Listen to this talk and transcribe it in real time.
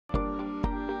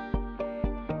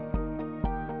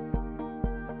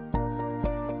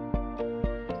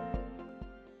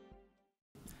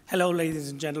Hello, ladies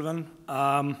and gentlemen.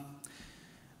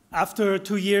 After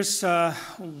 2 years,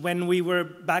 when we were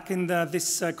back in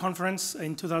this conference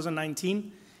in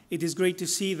 2019, it is great to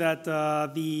see that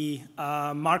the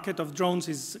market of drones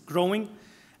is growing.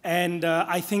 And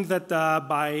I think that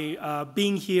by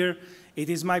being here, it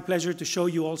is my pleasure to show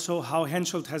you also how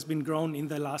HENSOLDT has been grown in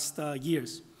the last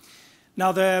years.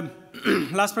 Now, the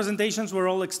last presentations were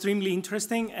all extremely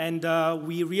interesting, and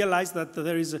we realized that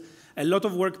there is a lot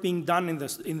of work being done in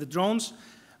the drones,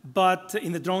 but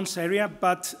in the drones area.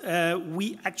 But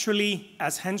we actually,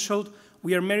 as HENSOLDT,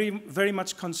 we are very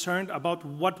much concerned about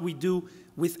what we do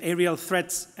with aerial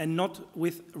threats and not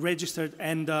with registered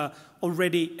and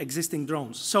already existing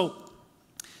drones. So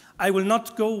I will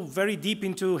not go very deep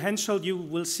into HENSOLDT. You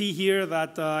will see here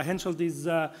that HENSOLDT is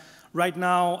right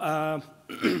now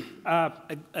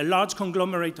a large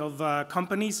conglomerate of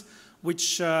companies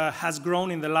which has grown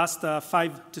in the last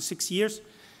 5 to 6 years.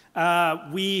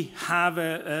 We have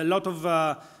a lot of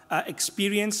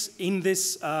experience in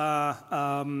this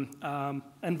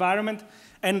environment,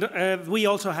 and we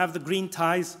also have the green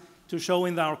ties to show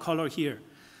in our color here.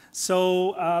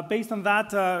 So based on that,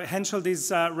 HENSOLDT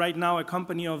is right now a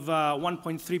company of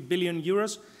 1.3 billion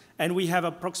euros, and we have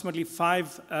approximately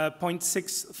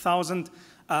 5.6 thousand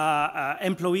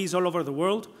employees all over the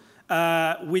world,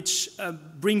 which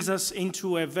brings us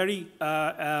into a very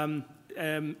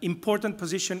important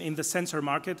position in the sensor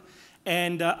market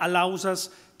and allows us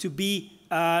to be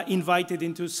invited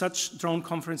into such drone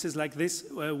conferences like this,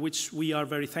 which we are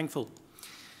very thankful.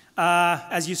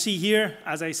 As you see here,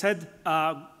 as I said,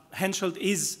 HENSOLDT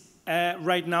is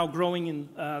right now growing in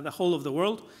the whole of the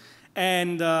world,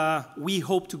 and we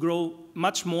hope to grow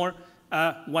much more,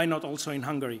 why not also in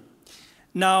Hungary.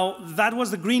 Now, that was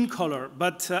the green color,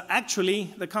 but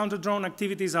actually the counter-drone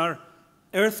activities are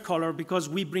earth color because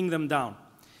we bring them down.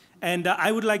 And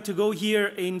I would like to go here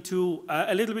into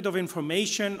a little bit of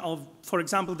information of, for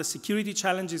example, the security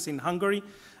challenges in Hungary,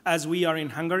 as we are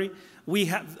in Hungary.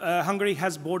 Hungary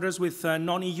has borders with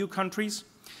non-EU countries.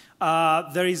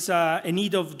 There is a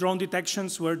need of drone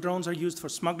detections where drones are used for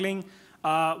smuggling.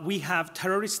 We have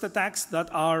terrorist attacks that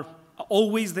are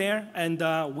always there, and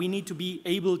we need to be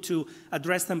able to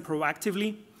address them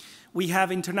proactively. We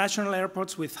have international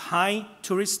airports with high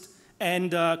tourist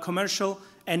and commercial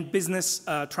and business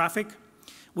traffic.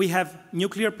 We have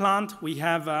nuclear plant, we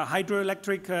have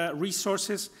hydroelectric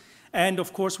resources, and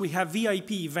of course we have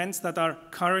VIP events that are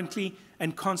currently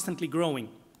and constantly growing.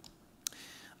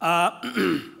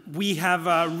 We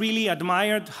have really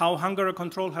admired how Hungary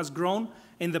Control has grown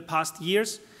in the past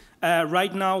years.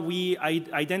 Right now, we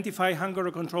identify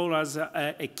Hungary Control as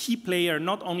a key player,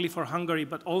 not only for Hungary,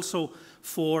 but also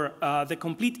for the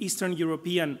complete Eastern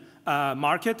European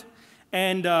market.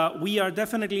 And we are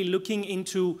definitely looking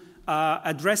into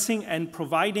addressing and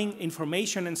providing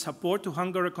information and support to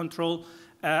Hungary Control,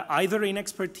 either in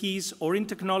expertise or in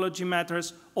technology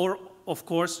matters, or, of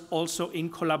course, also in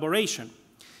collaboration.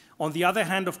 On the other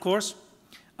hand, of course,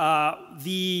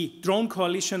 the drone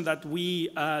coalition that we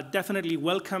definitely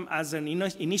welcome as an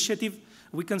initiative,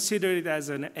 we consider it as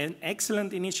an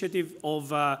excellent initiative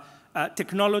of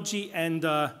technology and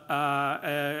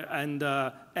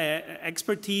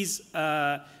expertise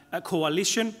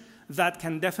coalition that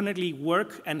can definitely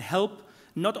work and help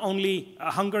not only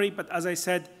Hungary, but as I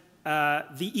said,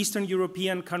 the Eastern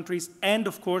European countries and,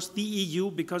 of course, the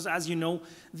EU, because as you know,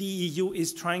 the EU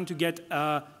is trying to get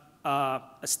a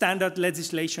standard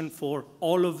legislation for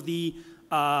all of the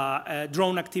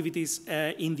drone activities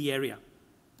in the area.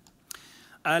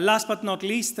 Last but not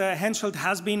least, HENSOLDT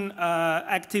has been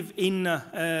active in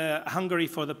Hungary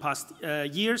for the past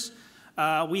years.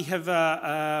 We have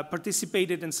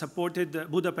participated and supported the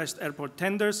Budapest airport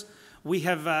tenders. We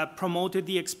have promoted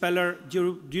the expeller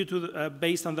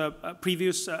based on the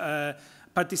previous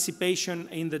participation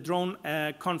in the drone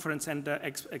conference and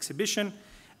exhibition.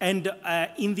 And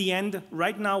in the end,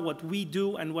 right now, what we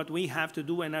do and what we have to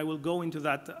do, and I will go into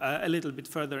that a little bit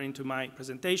further into my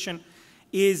presentation,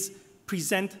 is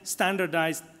present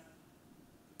standardized,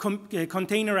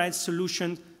 containerized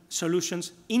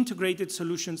solutions, integrated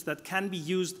solutions that can be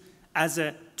used as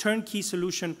a turnkey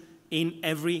solution in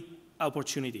every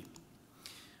opportunity.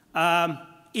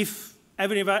 If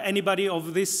anybody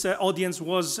of this audience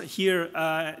was here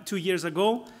 2 years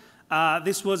ago,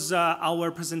 this was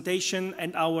our presentation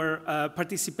and our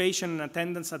participation and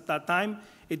attendance at that time.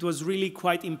 It was really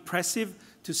quite impressive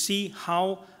to see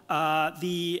how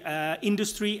the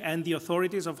industry and the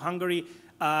authorities of Hungary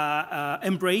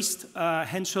embraced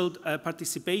HENSOLDT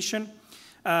participation.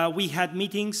 We had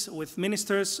meetings with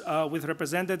ministers, with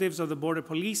representatives of the border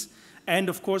police, and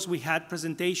of course we had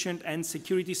presentation and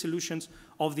security solutions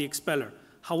of the expeller.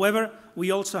 However, we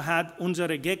also had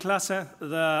unsere G-Klasse,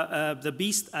 the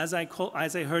beast, as I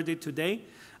heard it today,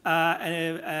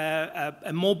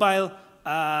 a mobile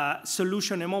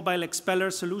solution, a mobile expeller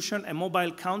solution, a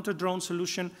mobile counter-drone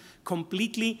solution,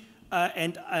 completely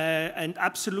and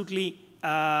absolutely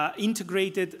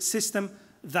integrated system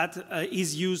that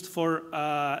is used for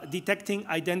detecting,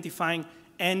 identifying,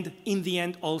 and in the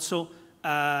end also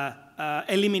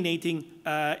eliminating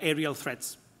aerial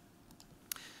threats.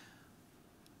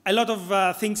 A lot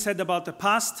of things said about the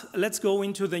past. Let's go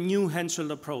into the new HENSOLDT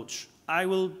approach. I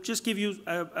will just give you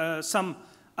some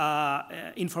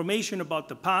information about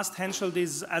the past. HENSOLDT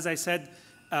is, as I said,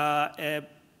 a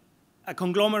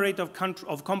conglomerate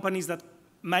of companies that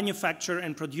manufacture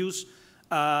and produce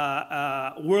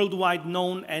worldwide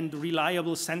known and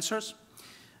reliable sensors.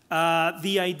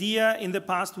 The idea in the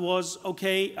past was,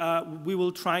 okay, we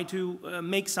will try to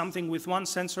make something with one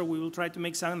sensor, we will try to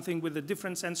make something with a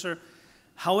different sensor.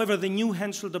 However, the new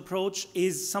HENSOLDT approach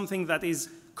is something that is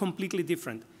completely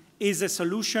different, is a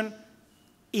solution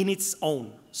in its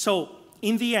own. So,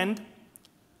 in the end,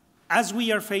 as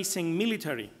we are facing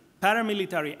military,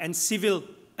 paramilitary, and civil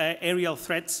aerial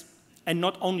threats, and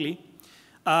not only,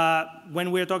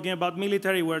 when we're talking about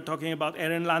military, we're talking about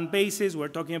air and land bases, we're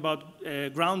talking about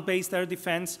ground-based air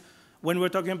defense. When we're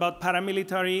talking about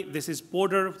paramilitary, this is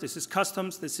border, this is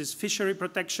customs, this is fishery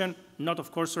protection, not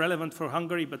of course relevant for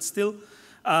Hungary, but still.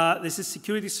 This is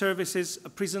security services,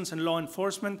 prisons and law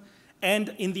enforcement.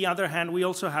 And in the other hand, we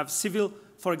also have civil,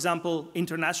 for example,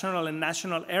 international and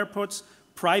national airports,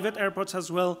 private airports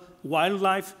as well,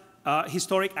 wildlife,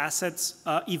 historic assets,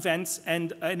 events,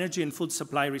 and energy and food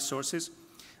supply resources.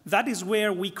 That is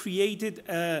where we created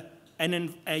a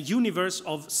universe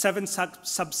of 7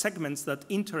 sub-segments that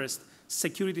interest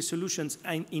security solutions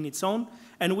in its own,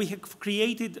 and we have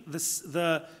created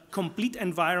the complete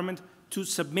environment to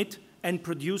submit and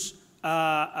produce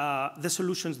the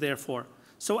solutions therefore.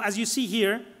 So as you see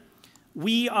here,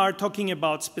 we are talking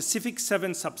about specific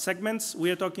 7 sub-segments.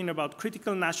 We are talking about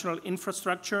critical national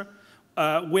infrastructure,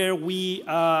 where we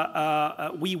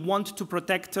want to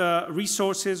protect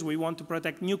resources, we want to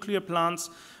protect nuclear plants,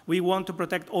 we want to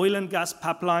protect oil and gas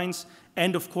pipelines,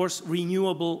 and of course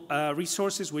renewable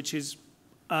resources, which is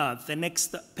the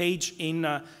next page in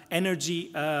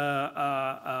energy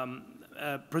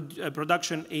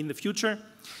production in the future.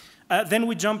 Then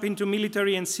we jump into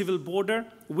military and civil border,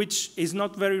 which is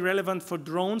not very relevant for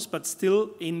drones, but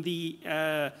still in the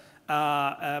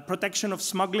protection of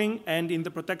smuggling and in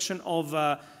the protection of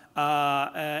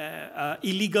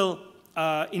illegal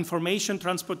information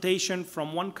transportation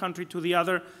from one country to the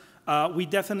other. We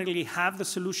definitely have the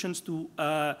solutions to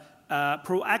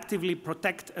proactively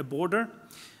protect a border.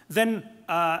 Then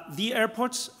the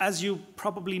airports, as you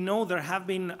probably know, there have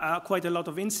been quite a lot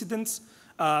of incidents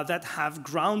that have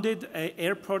grounded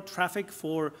airport traffic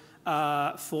for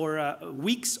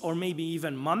weeks or maybe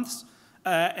even months.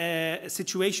 A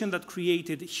situation that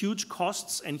created huge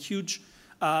costs and huge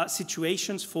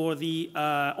situations for the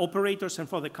operators and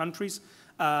for the countries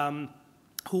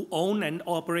who own and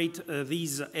operate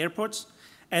these airports.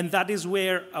 And that is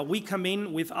where we come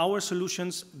in with our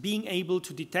solutions, being able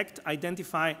to detect,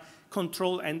 identify,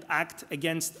 control, and act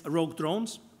against rogue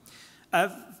drones.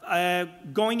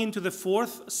 Going into the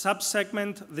 4th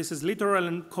sub-segment, this is littoral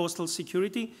and coastal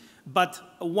security. But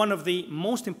one of the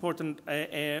most important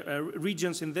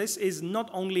regions in this is not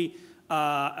only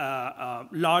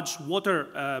large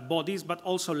water bodies, but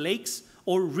also lakes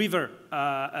or river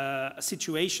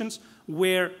situations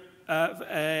where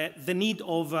the need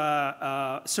of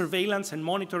surveillance and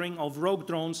monitoring of rogue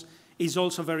drones is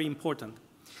also very important.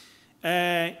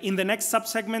 In the next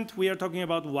subsegment, we are talking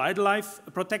about wildlife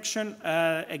protection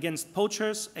against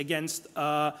poachers, against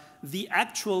the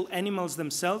actual animals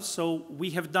themselves. So we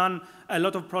have done a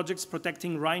lot of projects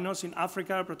protecting rhinos in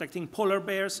Africa, protecting polar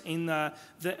bears in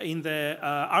the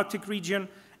Arctic region,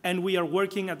 and we are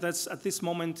working at this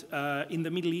moment in the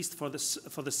Middle East for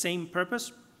the same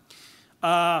purpose.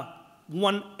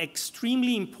 One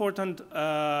extremely important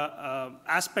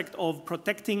aspect of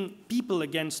protecting people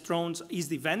against drones is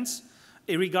defense,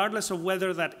 regardless of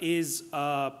whether that is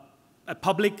a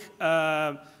public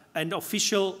and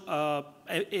official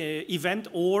event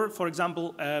or, for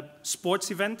example, a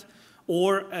sports event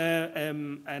or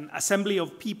an assembly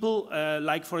of people,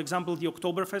 like, for example, the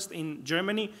Oktoberfest in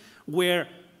Germany, where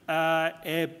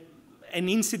an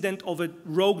incident of a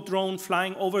rogue drone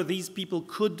flying over these people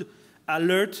could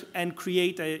alert and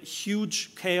create a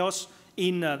huge chaos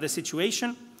in the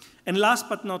situation. And last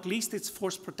but not least, it's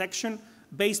force protection.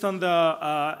 Based on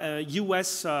the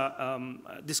US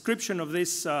description of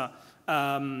this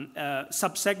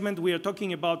subsegment, we are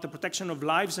talking about the protection of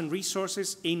lives and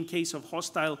resources in case of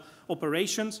hostile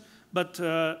operations. But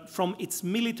from its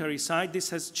military side, this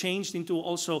has changed into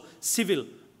also civil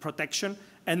protection.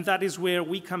 And that is where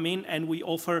we come in and we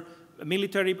offer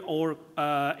military or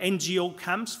NGO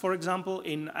camps, for example,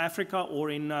 in Africa or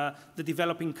in the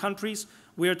developing countries.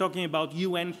 We are talking about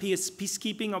UN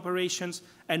peacekeeping operations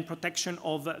and protection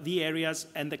of the areas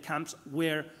and the camps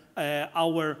where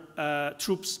our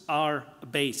troops are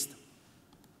based.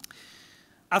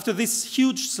 After this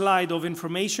huge slide of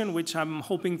information, which I'm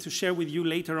hoping to share with you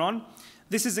later on,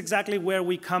 this is exactly where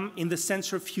we come in the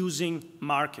sensor fusing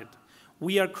market.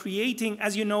 We are creating,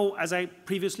 as you know, as I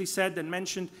previously said and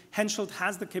mentioned, HENSOLDT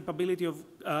has the capability of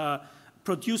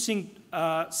producing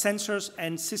sensors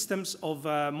and systems of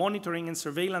monitoring and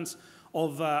surveillance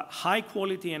of high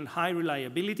quality and high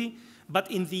reliability. But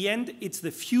in the end, it's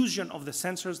the fusion of the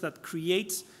sensors that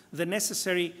creates the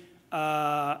necessary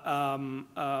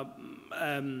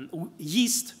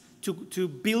yeast to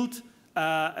build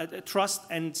trust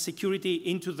and security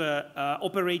into the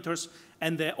operators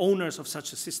and the owners of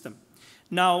such a system.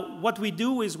 Now, what we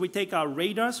do is we take our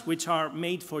radars, which are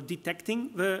made for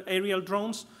detecting the aerial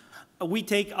drones. We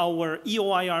take our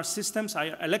EOIR systems,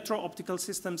 our electro-optical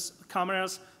systems,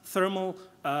 cameras, thermal,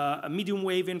 medium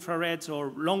wave infrareds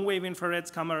or long wave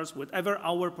infrared cameras, whatever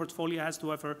our portfolio has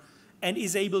to offer, and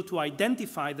is able to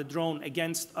identify the drone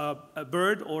against a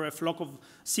bird or a flock of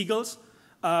seagulls,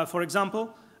 for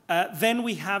example. Then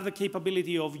we have the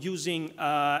capability of using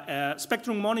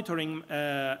spectrum monitoring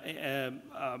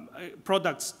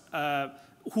products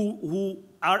who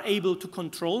are able to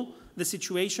control the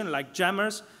situation, like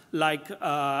jammers, like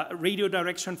radio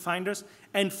direction finders.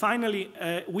 And finally,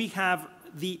 we have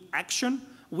the action.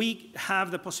 We have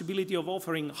the possibility of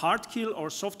offering hard kill or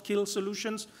soft kill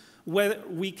solutions where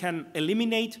we can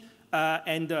eliminate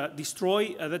and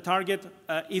destroy the target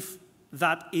if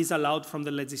that is allowed from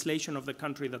the legislation of the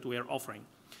country that we are offering.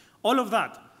 All of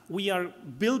that we are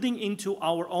building into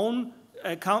our own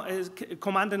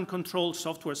command and control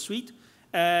software suite,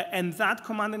 and that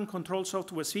command and control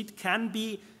software suite can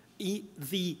be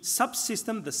the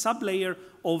subsystem, the sublayer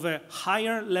of a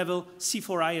higher level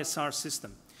C4ISR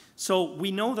system. So we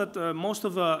know that most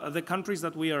of the countries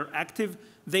that we are active,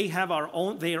 they have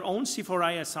their own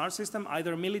C4ISR system,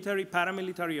 either military,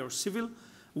 paramilitary, or civil.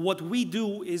 What we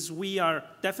do is we are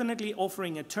definitely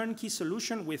offering a turnkey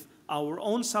solution with our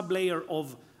own sublayer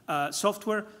of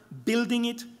software, building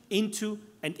it into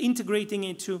and integrating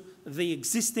into the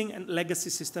existing and legacy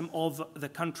system of the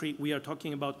country we are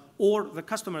talking about or the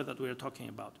customer that we are talking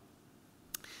about.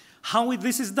 How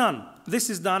this is done? This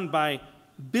is done by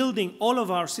building all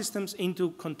of our systems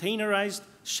into containerized,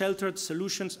 sheltered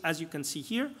solutions, as you can see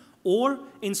here, or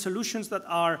in solutions that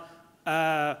are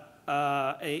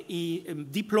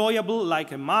deployable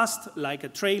like a mast, like a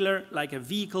trailer, like a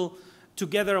vehicle,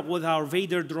 together with our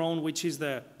Vader drone, which is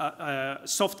the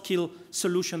soft kill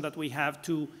solution that we have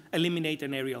to eliminate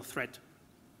an aerial threat.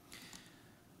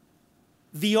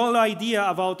 The whole idea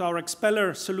about our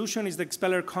expeller solution is the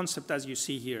expeller concept, as you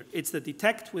see here. It's the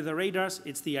detect with the radars,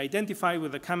 it's the identify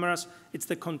with the cameras, it's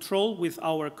the control with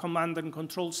our command and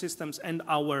control systems and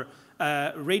our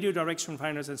radio direction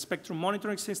finders and spectrum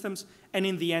monitoring systems, and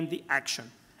in the end, the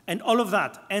action. And all of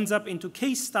that ends up into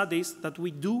case studies that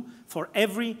we do for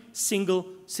every single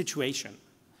situation.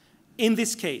 In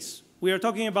this case, we are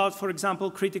talking about, for example,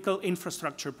 critical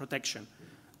infrastructure protection.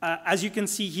 As you can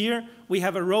see here, we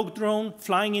have a rogue drone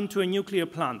flying into a nuclear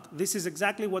plant. This is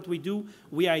exactly what we do.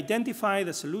 We identify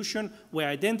the solution, we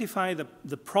identify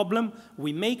the problem,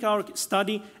 we make our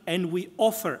study, and we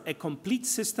offer a complete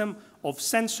system of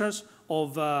sensors,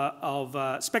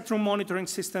 of spectrum monitoring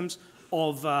systems,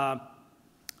 of the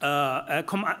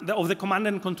command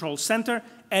and control center,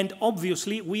 and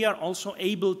obviously we are also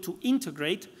able to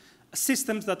integrate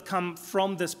systems that come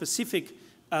from the specific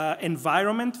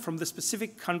environment, from the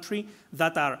specific country,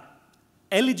 that are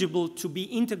eligible to be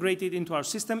integrated into our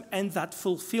system and that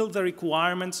fulfill the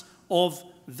requirements of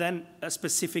then a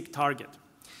specific target.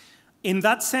 In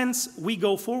that sense, we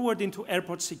go forward into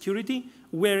airport security,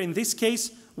 where in this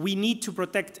case, we need to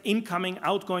protect incoming,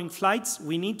 outgoing flights.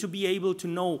 We need to be able to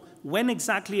know when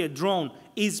exactly a drone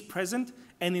is present,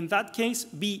 and in that case,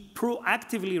 be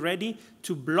proactively ready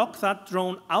to block that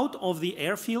drone out of the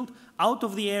airfield, out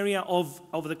of the area of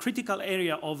the critical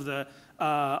area of the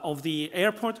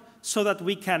airport, so that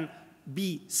we can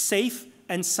be safe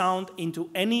and sound into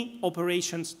any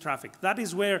operations traffic. That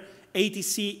is where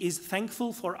ATC is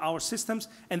thankful for our systems,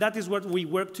 and that is what we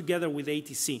work together with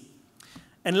ATC.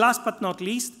 And last but not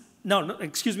least, no,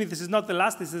 excuse me, this is not the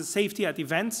last, this is safety at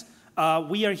events.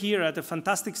 We are here at a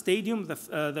fantastic stadium,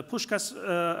 the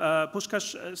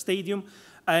Puskás Stadium,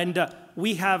 and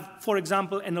we have, for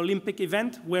example, an Olympic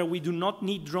event where we do not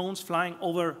need drones flying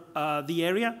over the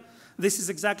area. This is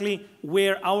exactly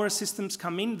where our systems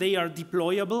come in. They are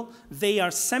deployable. They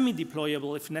are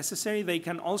semi-deployable if necessary. They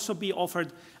can also be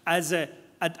offered as an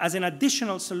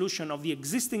additional solution of the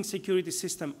existing security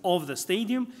system of the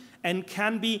stadium and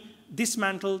can be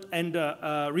dismantled and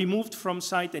removed from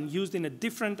site and used in a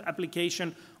different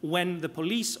application when the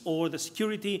police or the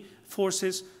security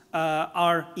forces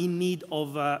are in need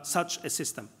of such a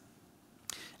system.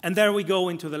 And there we go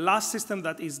into the last system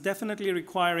that is definitely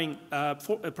requiring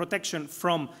protection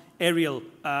from aerial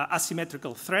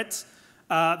asymmetrical threats.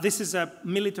 This is a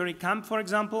military camp, for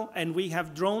example, and we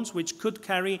have drones which could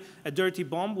carry a dirty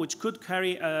bomb, which could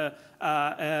carry a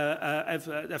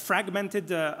fragmented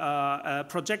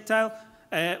projectile,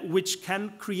 which can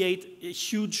create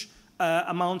huge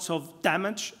amounts of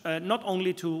damage, not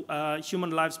only to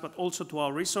human lives, but also to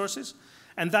our resources.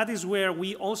 And that is where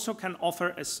we also can offer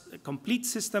a complete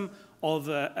system of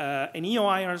an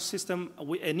EOIR system,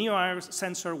 an EOIR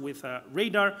sensor with a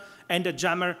radar and a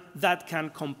jammer that can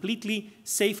completely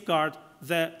safeguard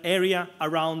the area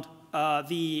around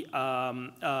the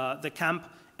camp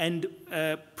and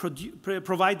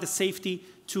provide the safety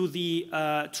to the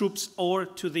troops or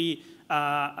to the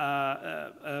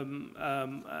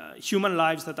human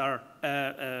lives that are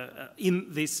in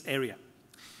this area.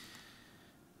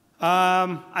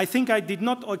 I think I did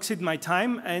not exceed my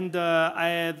time, and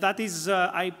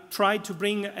I tried to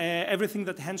bring everything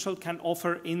that HENSOLDT can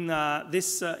offer in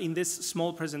this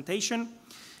small presentation.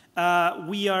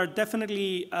 We are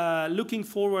definitely looking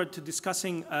forward to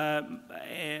discussing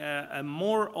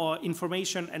more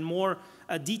information and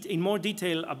in more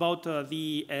detail about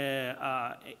the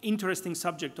interesting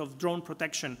subject of drone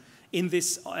protection in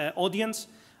this audience.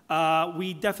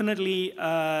 We definitely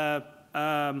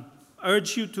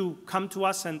urge you to come to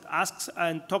us and ask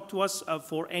and talk to us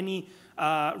for any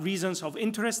reasons of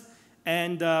interest.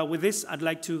 And with this, I'd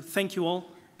like to thank you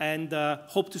all and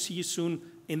hope to see you soon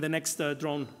in the next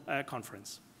drone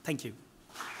conference. Thank you.